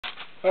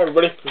Hi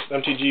everybody, this is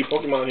MTG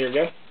Pokemon here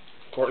again,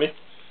 Courtney.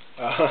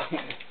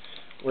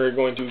 We're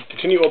going to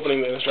continue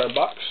opening the Innistrad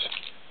box.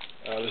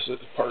 This is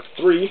part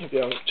 3. If you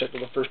haven't checked out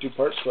the first 2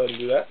 parts, go ahead and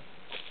do that.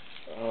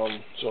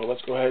 So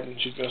let's go ahead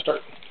and she's going to start.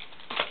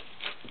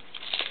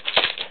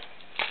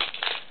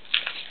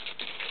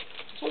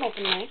 This one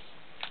open nice.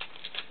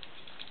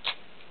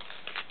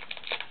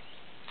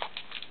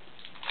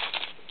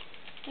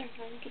 There,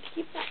 now you get to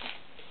keep that.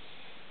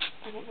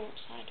 I don't know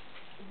which side.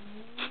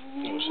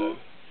 Which side?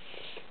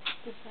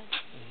 This side.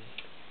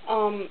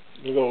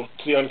 We'll go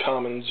to the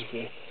uncommons if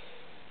you...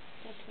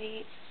 Let's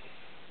wait.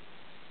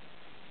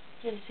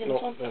 Did you see no,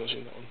 this one? I haven't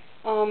seen that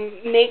one.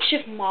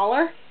 Makeshift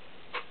Mauler.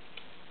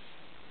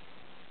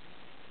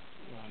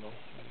 No, I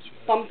haven't seen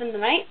that. Bump in the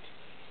Night.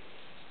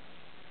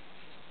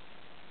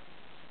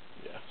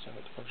 Yeah, sound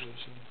like the picture I've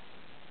seen.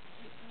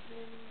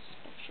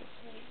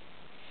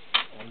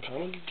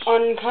 Uncommons?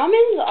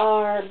 Uncommons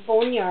are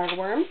Boneyard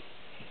Worm,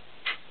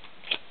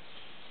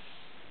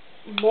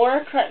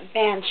 Morkrut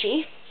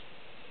Banshee,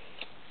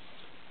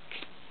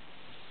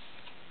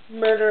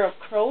 Murder of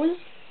Crows,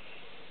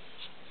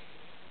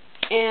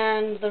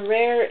 and the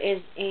rare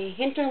is a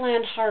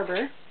Hinterland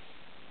Harbor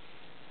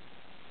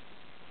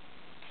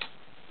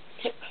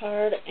tip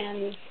card,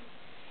 and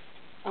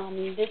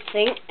this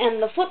thing,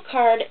 and the flip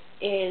card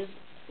is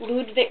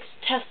Ludwig's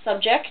Test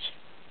Subject,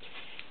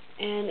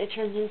 and it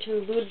turns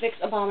into Ludwig's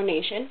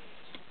Abomination,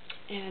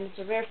 and it's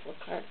a rare flip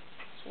card.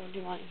 So do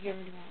you want it here or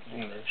do you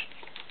want it there?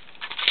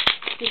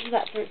 This is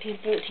that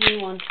 1313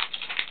 one.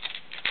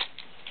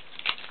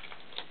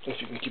 If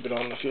you can keep it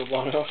on the field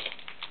long enough.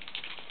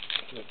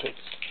 It takes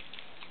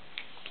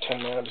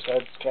 10 mana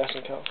besides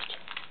casting cost.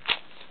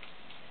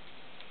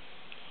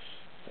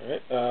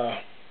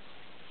 Alright,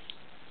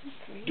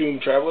 Doom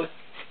Traveler.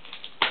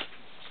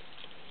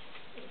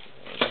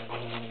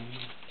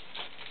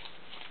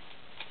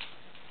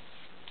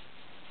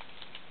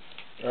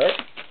 Alright,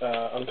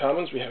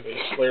 uncommons, we have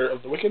a Slayer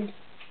of the Wicked,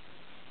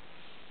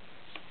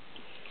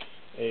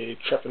 a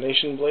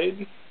Trepanation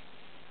Blade,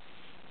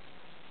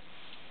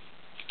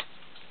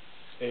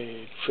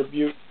 a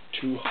Tribute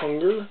to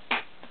Hunger,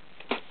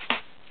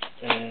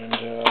 and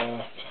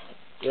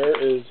there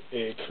is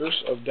a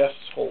Curse of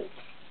Death's Hold.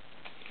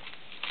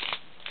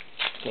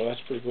 So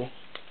that's pretty cool.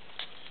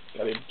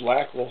 Got a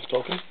Black Wolf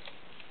token.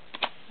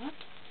 What?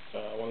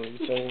 One of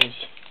these things.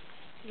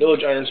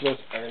 Village Ironsmith,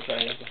 Iron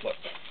Fang as the flip.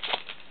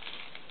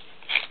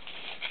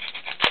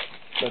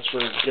 That's for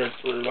Garrett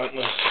for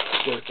Relentless,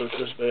 Garrett for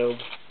Curse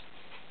Veiled.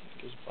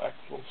 There's Black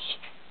Wolves.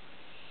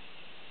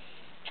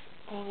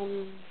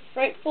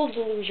 Frightful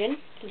Delusion.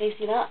 Did they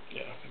see that?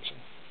 Yeah, I think so.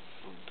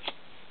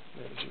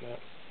 I haven't seen that.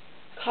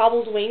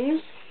 Cobbled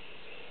Wings.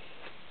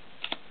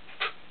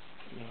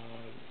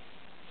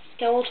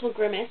 Skeletal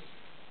Grimace.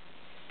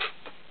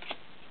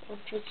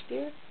 Orchard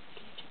Spear.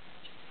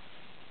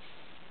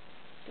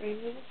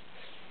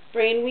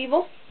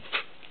 Brainweevil.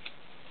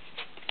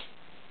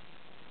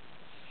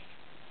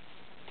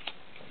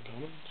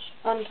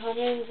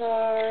 Uncommons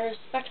are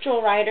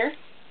Spectral Rider,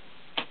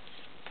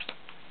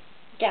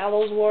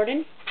 Gallows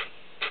Warden,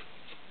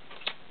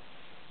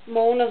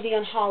 Moan of the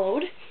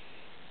Unhallowed,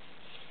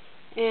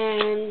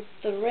 and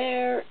the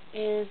rare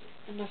is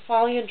a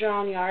Nephalia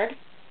Drownyard,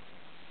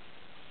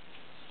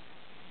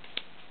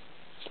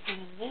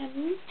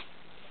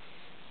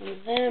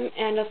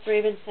 and a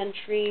Thraben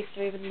Sentry,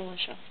 Thraben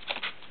Militia.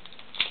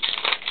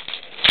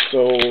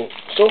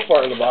 So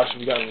far in the box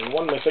we've gotten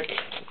one mythic,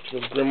 which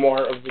was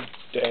Grimoire of the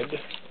Dead,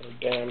 or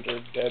Damned, or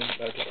Dead, I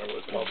can't remember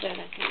what it's called. Dead,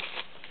 I think.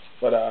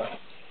 But,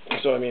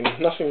 so I mean,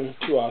 nothing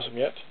too awesome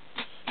yet.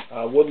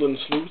 Woodland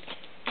Sleuth,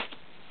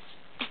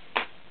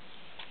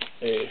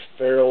 a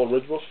Feral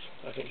Ridgewolf,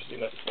 I think you've seen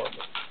that before,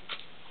 but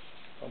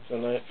Bump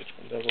in the Night,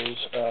 Pitchman Devils,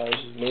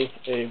 this is new,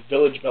 a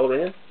Village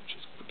Bellringer, which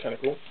is kind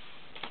of cool,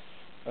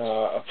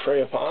 a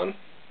Prey Upon.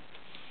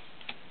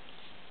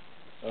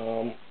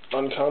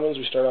 Uncommons,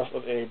 we start off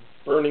with a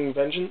Burning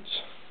Vengeance,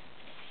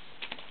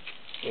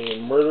 a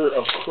Murder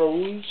of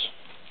Crows,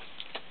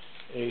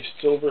 a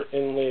Silver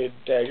Inlaid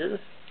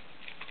Dagger,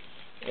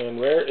 and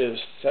rare is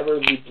Sever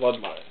the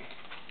Bloodline.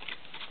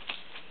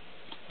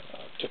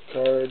 Tip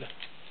card,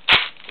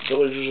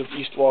 Villagers of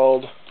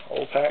Eastwald,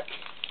 Hull Pack,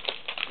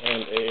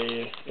 and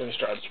a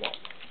Innistrad Swamp.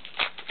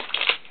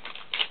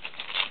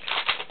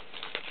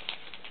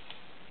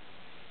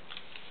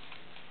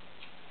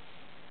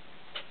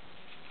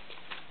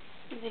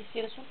 Did they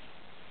see this one?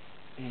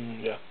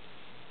 Yeah.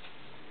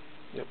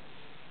 Yep.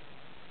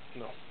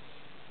 No.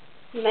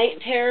 Night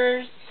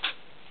Terrors.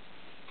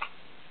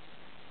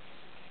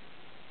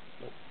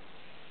 Nope.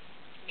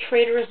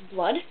 Traitorous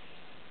Blood.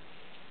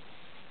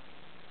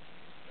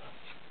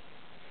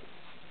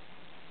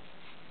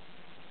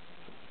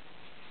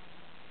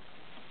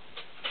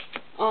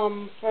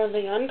 For the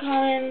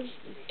uncommons,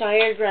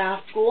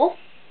 Diregraph Ghoul,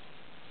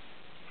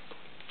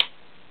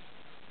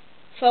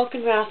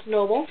 Falconwrath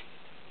Noble,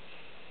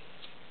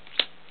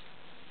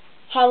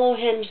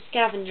 Hollowhenge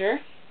Scavenger,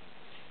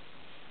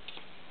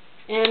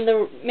 and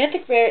the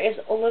mythic rare is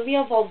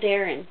Olivia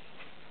Valderin.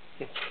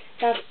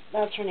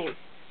 That's her name.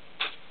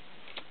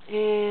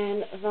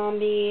 and a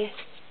zombie,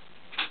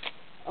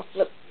 a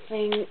flip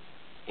thing,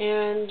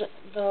 and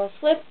the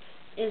flip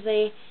is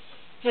a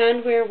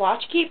handwear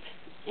watch keep,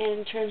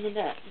 and turns into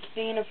a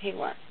Vein of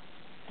Hayward.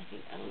 I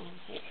don't know how to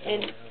say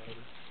it.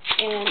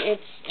 And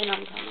it's an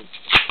uncommon.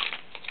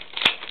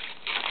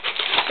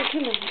 So 2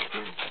 mythics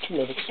now. 2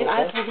 mythics so and far.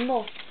 I pulled them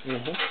both.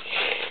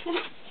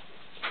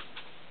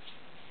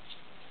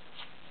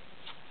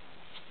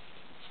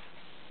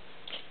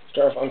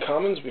 Start off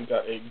uncommons, we've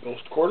got a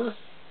Ghost Quarter,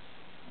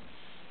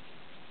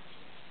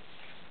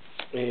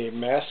 a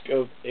Mask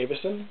of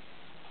Avison,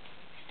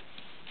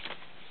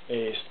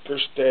 a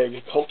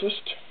Skurstag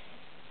Cultist,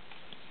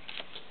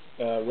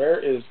 rare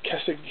is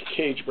Kessig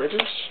Cage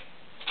Breakers,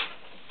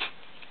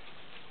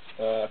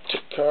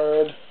 tip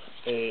card,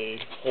 a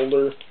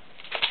holder,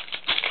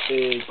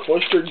 a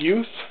Cloistered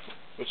Youth,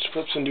 which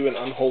flips into an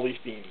Unholy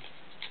Fiend.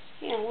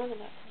 Yeah, I wanted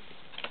that.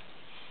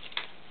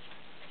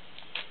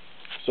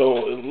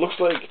 So it looks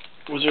like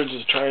Wizards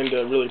is trying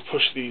to really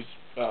push these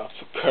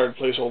card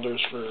placeholders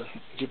for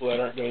people that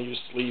aren't going to use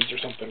sleeves or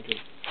something,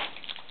 because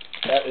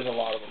that is a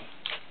lot of them.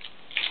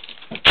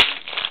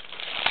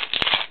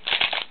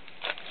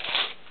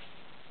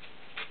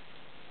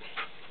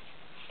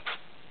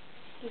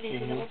 Did you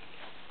see that one?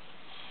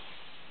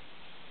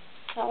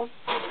 That one?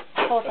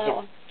 How about that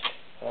one?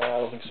 I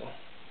don't think so.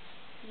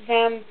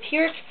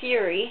 Vampiric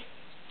Fury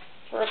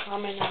for a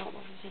common. I don't know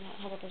if you've seen that.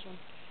 How about this one?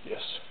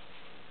 Yes.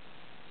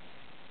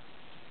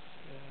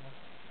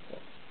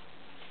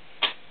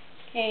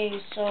 Okay,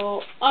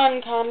 so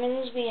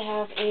uncommons we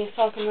have a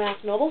Falcon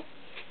Wrath Noble,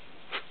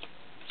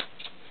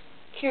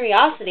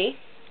 Curiosity,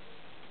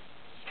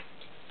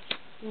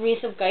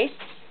 Wreath of Geist,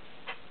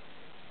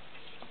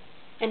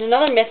 and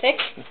another mythic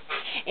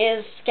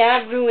is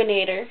Scab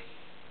Ruinator.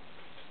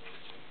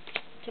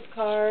 Tip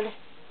card.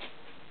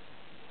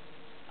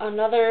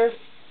 Another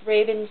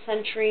Raven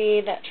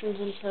Sentry that turns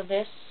into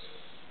this,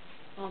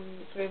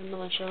 Raven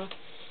Militia.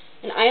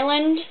 An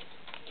island,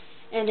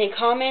 and a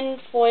common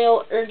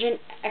foil Urgent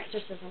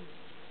Exorcism.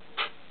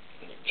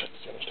 Check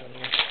the damage time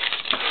here.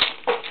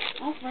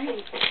 Oh,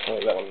 right. Oh,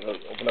 that one will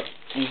open up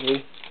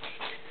easily.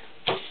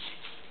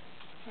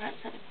 We're at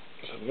 7.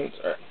 7 minutes,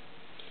 alright.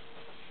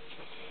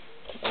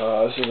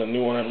 This is a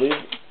new one, I believe.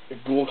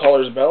 Ghoul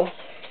Caller's Bell.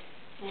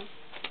 No.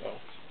 Oh.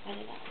 I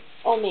did that one.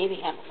 Oh,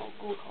 maybe. I don't know.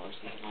 Ghoul Caller's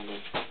Bell.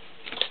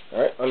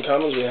 Alright,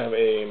 uncommons we have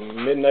a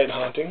Midnight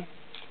Haunting,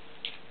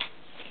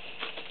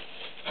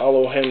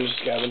 Hollow Henge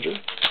Scavenger,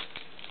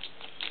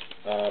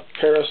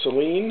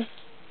 Paraceline,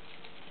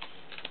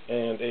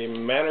 and a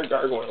Manor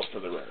Gargoyle for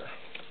the rare.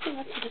 Oh,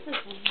 that's a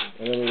different one.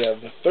 And then we have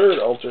the third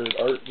altered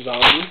art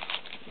zombie.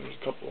 There's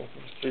a couple,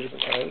 3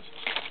 different kinds.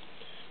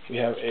 We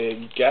have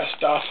a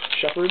Gastoff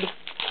Shepherd,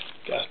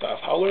 Gastoff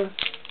Howler,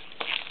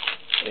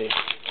 a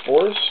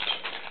Forest,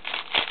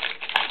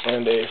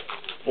 and a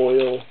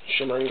foil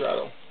Shimmering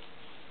Grotto.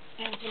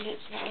 I opened it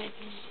so that way I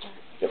can start.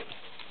 Yep.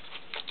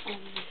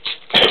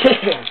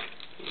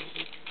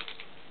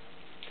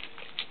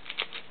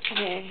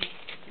 Okay,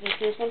 did you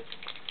see this one?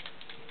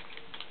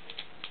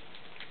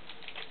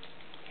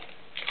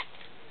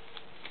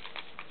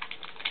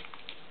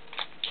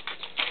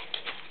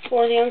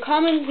 For the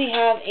uncommons, we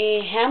have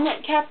a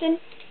Hamlet Captain,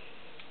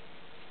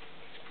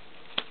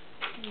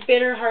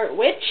 Bitterheart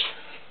Witch,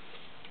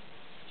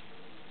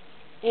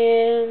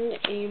 and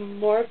a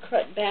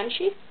Morkrut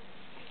Banshee.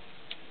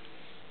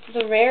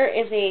 The rare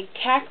is a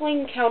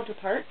Cackling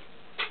Counterpart.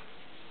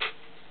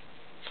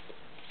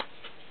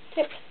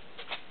 Tip.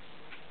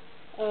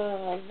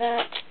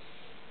 That.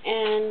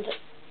 And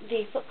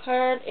the flip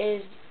card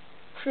is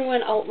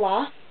Cruin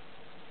Outlaw.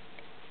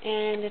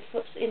 And it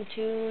flips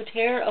into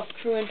Terror of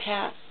Cruin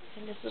Pass.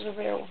 And this is a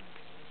rare one.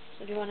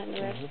 So do you want it in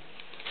the red?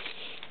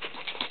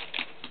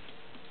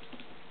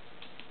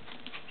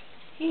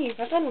 Hey, you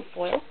got that in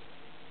foil?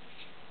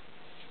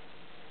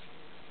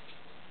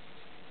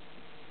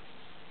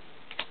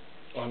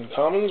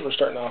 Uncommons, we're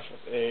starting off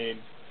with a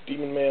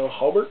Demon Male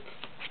Halberd,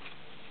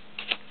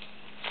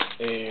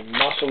 a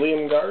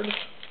Mausoleum Guard,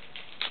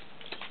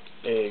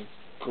 a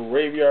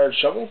Graveyard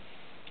Shovel,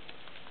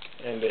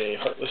 and a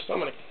Heartless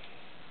Summoning.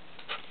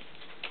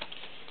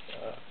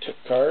 Tip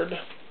card,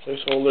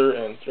 placeholder,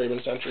 and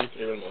Thraben Sentry,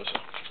 Thraben Militia.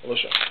 So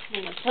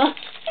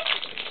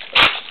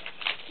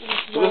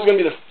this is going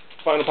to be the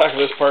final pack of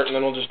this part, and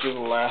then we'll just do the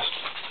last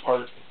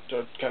part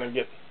to kind of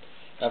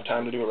have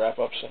time to do a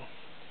wrap-up, so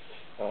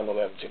I know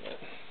they haven't seen that.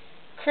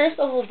 Curse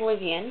of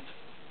Oblivion.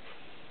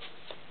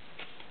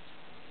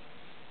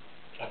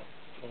 I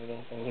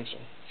don't think so.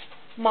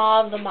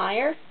 Maw of the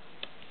Mire.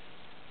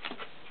 Have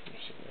you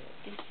seen that?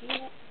 Did you see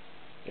it?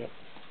 Yep.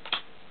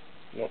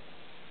 Nope.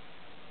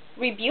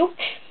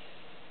 Rebuke.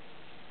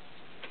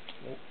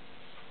 Nope.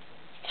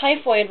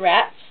 Typhoid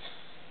Rats.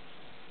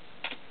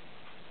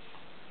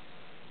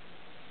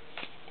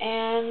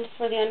 And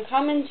for the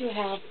uncommons, you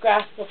have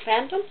Grasp of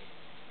Phantom,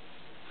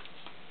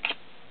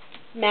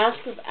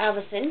 Mask of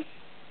Avacyn,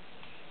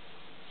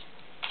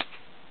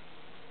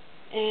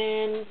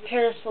 and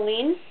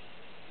Paraceline.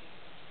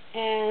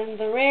 And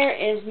the rare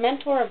is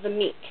Mentor of the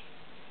Meek.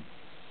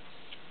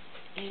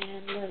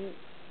 And then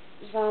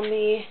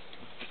zombie,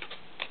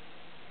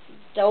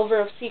 delver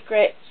of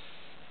secrets,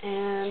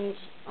 and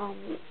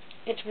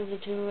it turns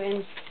into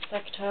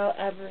insectile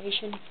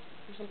aberration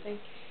or something.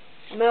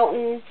 A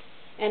mountain,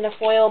 and a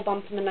foil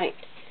bump in the night.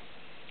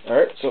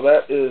 Alright, so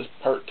that is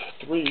part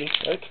 3,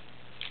 right?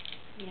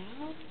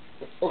 Yeah.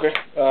 Okay,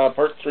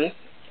 part 3.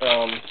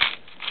 Comment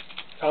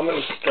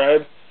and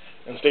subscribe,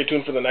 and stay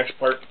tuned for the next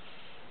part.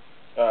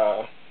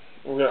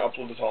 We're going to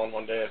upload this all in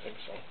one day, I think,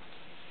 so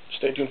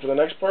stay tuned for the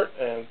next part,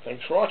 and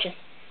thanks for watching.